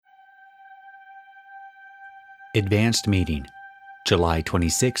Advanced Meeting, July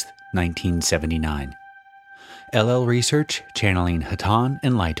 26, 1979. LL Research channeling Hatonn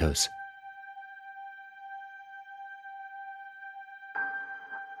and Laitos.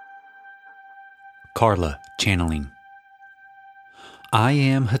 Carla channeling. I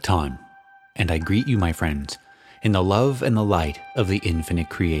am Hatonn, and I greet you, my friends, in the love and the light of the infinite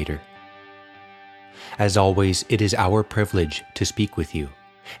Creator. As always, it is our privilege to speak with you,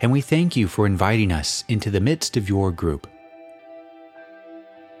 and we thank you for inviting us into the midst of your group.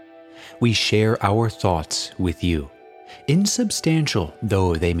 We share our thoughts with you, insubstantial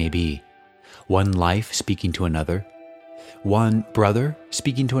though they may be, one life speaking to another, one brother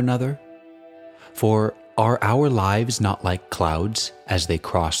speaking to another. For are our lives not like clouds as they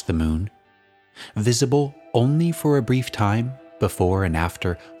cross the moon, visible only for a brief time, before and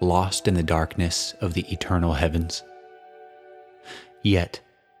after lost in the darkness of the eternal heavens? Yet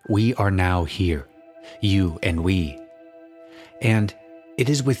we are now here, you and we, and it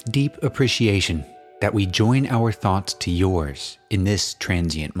is with deep appreciation that we join our thoughts to yours in this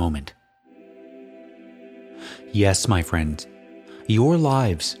transient moment. Yes, my friends, your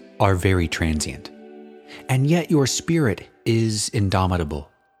lives are very transient, and yet your spirit is indomitable.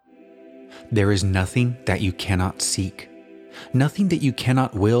 There is nothing that you cannot seek, nothing that you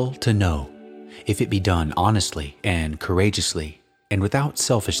cannot will to know, if it be done honestly and courageously and without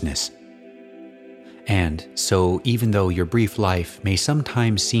selfishness. And so, even though your brief life may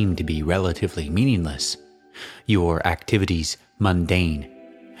sometimes seem to be relatively meaningless, your activities mundane,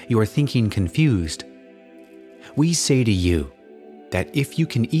 your thinking confused, we say to you that if you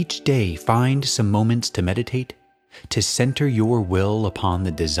can each day find some moments to meditate, to center your will upon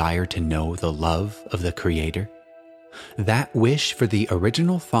the desire to know the love of the Creator, that wish for the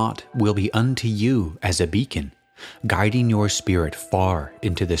original thought will be unto you as a beacon, guiding your spirit far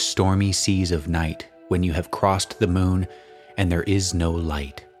into the stormy seas of night when you have crossed the moon and there is no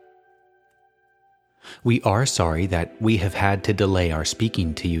light. We are sorry that we have had to delay our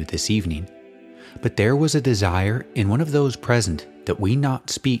speaking to you this evening, but there was a desire in one of those present that we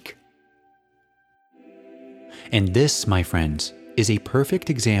not speak. And this, my friends, is a perfect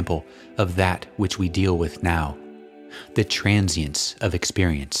example of that which we deal with now, the transience of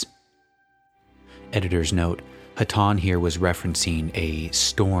experience. Editor's note: Hatonn here was referencing a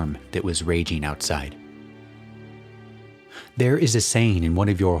storm that was raging outside. There is a saying in one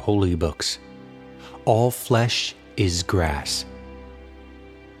of your holy books, all flesh is grass.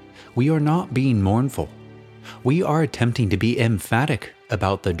 We are not being mournful. We are attempting to be emphatic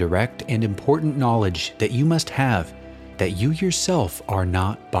about the direct and important knowledge that you must have that you yourself are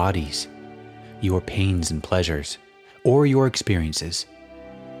not bodies, your pains and pleasures, or your experiences,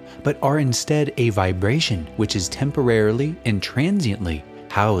 but are instead a vibration which is temporarily and transiently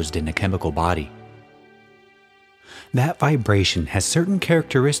housed in a chemical body. That vibration has certain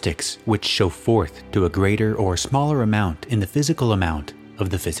characteristics which show forth to a greater or smaller amount in the physical amount of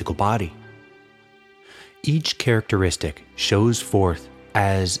the physical body. Each characteristic shows forth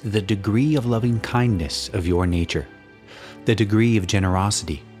as the degree of loving kindness of your nature, the degree of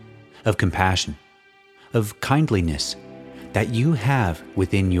generosity, of compassion, of kindliness that you have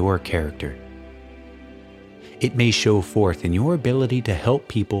within your character. It may show forth in your ability to help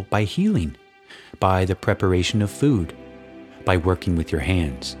people by healing, by the preparation of food, by working with your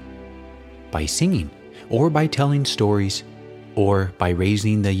hands, by singing, or by telling stories, or by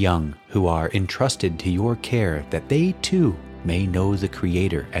raising the young who are entrusted to your care that they too may know the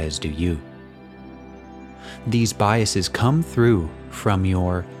Creator as do you. These biases come through from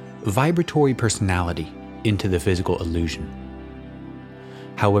your vibratory personality into the physical illusion.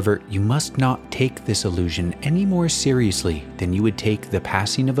 However, you must not take this illusion any more seriously than you would take the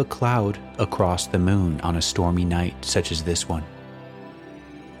passing of a cloud across the moon on a stormy night such as this one.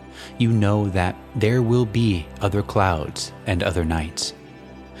 You know that there will be other clouds and other nights,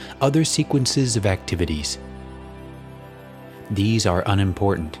 other sequences of activities. These are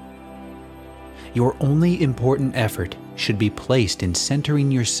unimportant. Your only important effort should be placed in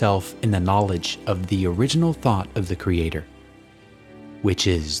centering yourself in the knowledge of the original thought of the Creator, which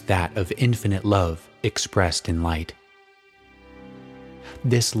is that of infinite love expressed in light.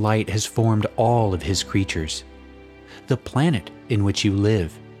 This light has formed all of His creatures, the planet in which you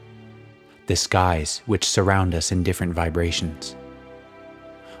live, the skies which surround us in different vibrations.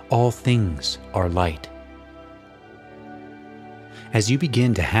 All things are light. As you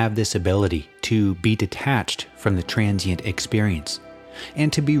begin to have this ability to be detached from the transient experience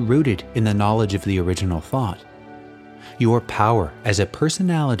and to be rooted in the knowledge of the original thought, your power as a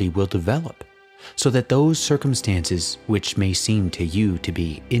personality will develop so that those circumstances which may seem to you to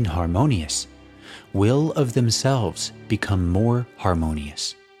be inharmonious will of themselves become more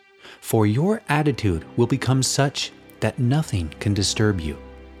harmonious, for your attitude will become such that nothing can disturb you.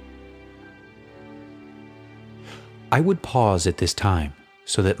 I would pause at this time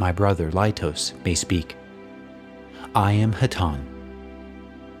so that my brother Laitos may speak. I am Hatonn.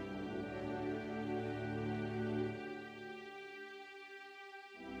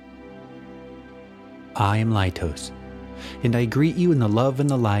 I am Laitos, and I greet you in the love and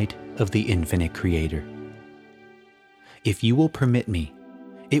the light of the infinite Creator. If you will permit me,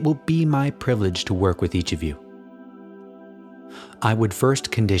 it will be my privilege to work with each of you. I would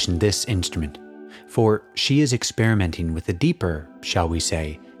first condition this instrument, for she is experimenting with a deeper, shall we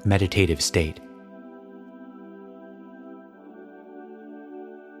say, meditative state.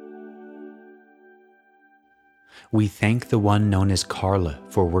 We thank the one known as Carla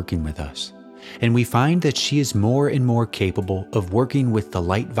for working with us, and we find that she is more and more capable of working with the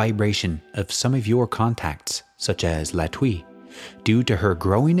light vibration of some of your contacts, such as Latui, due to her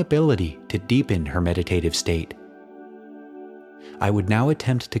growing ability to deepen her meditative state. I would now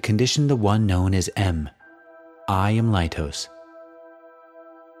attempt to condition the one known as M. I am Laitos.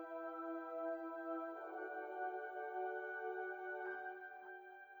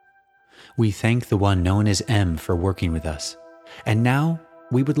 We thank the one known as M for working with us, and now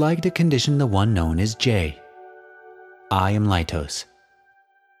we would like to condition the one known as J. I am Laitos.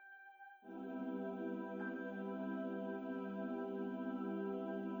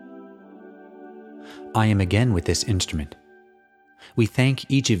 I am again with this instrument. We thank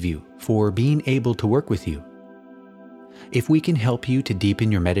each of you for being able to work with you. If we can help you to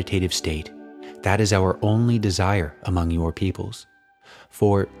deepen your meditative state, that is our only desire among your peoples.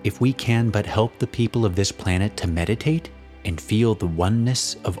 For if we can but help the people of this planet to meditate and feel the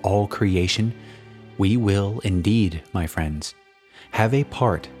oneness of all creation, we will indeed, my friends, have a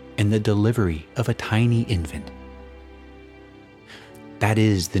part in the delivery of a tiny infant. That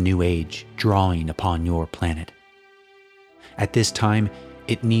is the new age drawing upon your planet. At this time,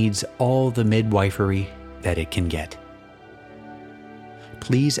 it needs all the midwifery that it can get.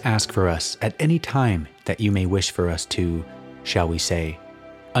 Please ask for us at any time that you may wish for us to, shall we say,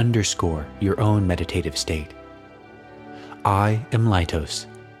 underscore your own meditative state. I am Laitos.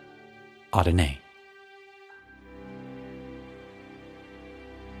 Adonai.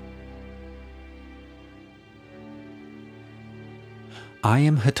 I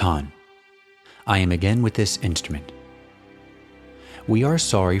am Hatonn. I am again with this instrument. We are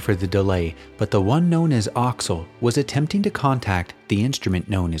sorry for the delay, but the one known as Oxel was attempting to contact the instrument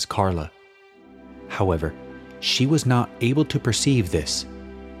known as Carla. However, she was not able to perceive this.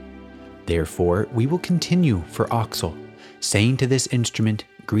 Therefore, we will continue for Oxel, saying to this instrument,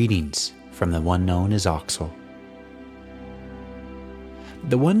 greetings from the one known as Oxel.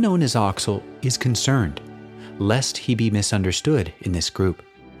 The one known as Oxel is concerned, lest he be misunderstood in this group,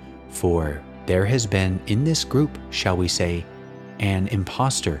 for there has been in this group, shall we say, an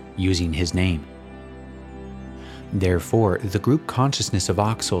impostor using his name. Therefore, the group consciousness of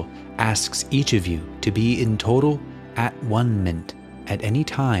Oxel asks each of you to be in total at one mint at any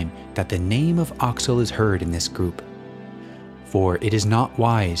time that the name of Oxel is heard in this group. For it is not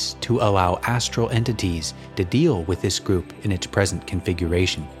wise to allow astral entities to deal with this group in its present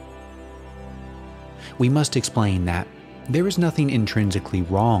configuration. We must explain that there is nothing intrinsically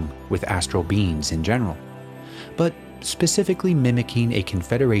wrong with astral beings in general, but specifically mimicking a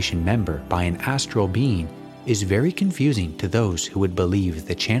confederation member by an astral being is very confusing to those who would believe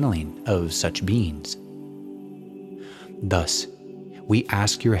the channeling of such beings. Thus, we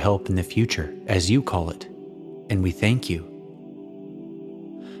ask your help in the future, as you call it, and we thank you.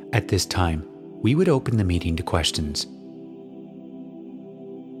 At this time, we would open the meeting to questions.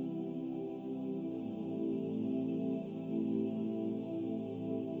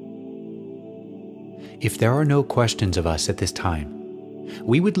 If there are no questions of us at this time,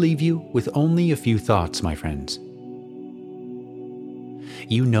 we would leave you with only a few thoughts, my friends.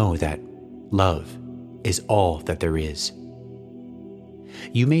 You know that love is all that there is.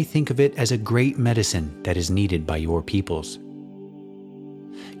 You may think of it as a great medicine that is needed by your peoples.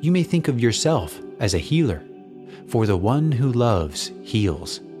 You may think of yourself as a healer, for the one who loves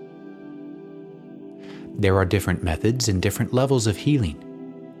heals. There are different methods and different levels of healing,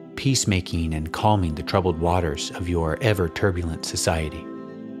 peacemaking and calming the troubled waters of your ever-turbulent society.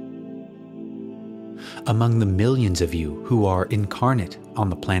 Among the millions of you who are incarnate on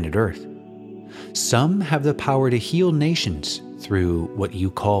the planet Earth, some have the power to heal nations through what you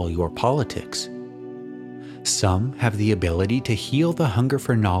call your politics. Some have the ability to heal the hunger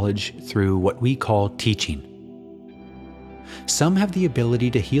for knowledge through what we call teaching. Some have the ability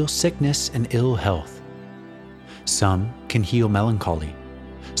to heal sickness and ill health. Some can heal melancholy,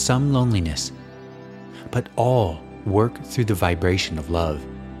 some loneliness, but all work through the vibration of love.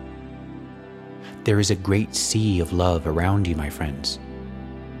 There is a great sea of love around you, my friends.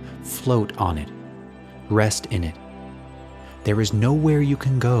 Float on it. Rest in it. There is nowhere you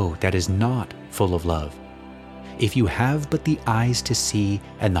can go that is not full of love, if you have but the eyes to see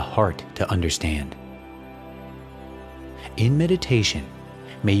and the heart to understand. In meditation,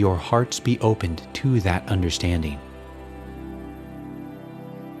 may your hearts be opened to that understanding.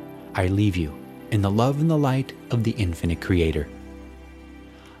 I leave you in the love and the light of the infinite Creator.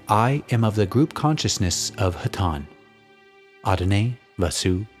 I am of the group consciousness of Hatonn. Adonai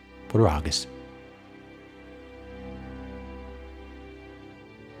Vasu Borragus.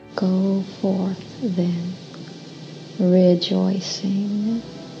 Go forth then, rejoicing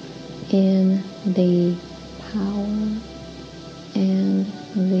in the power and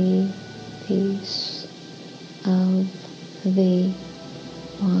the peace of the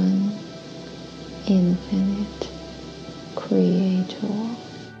one infinite Creator.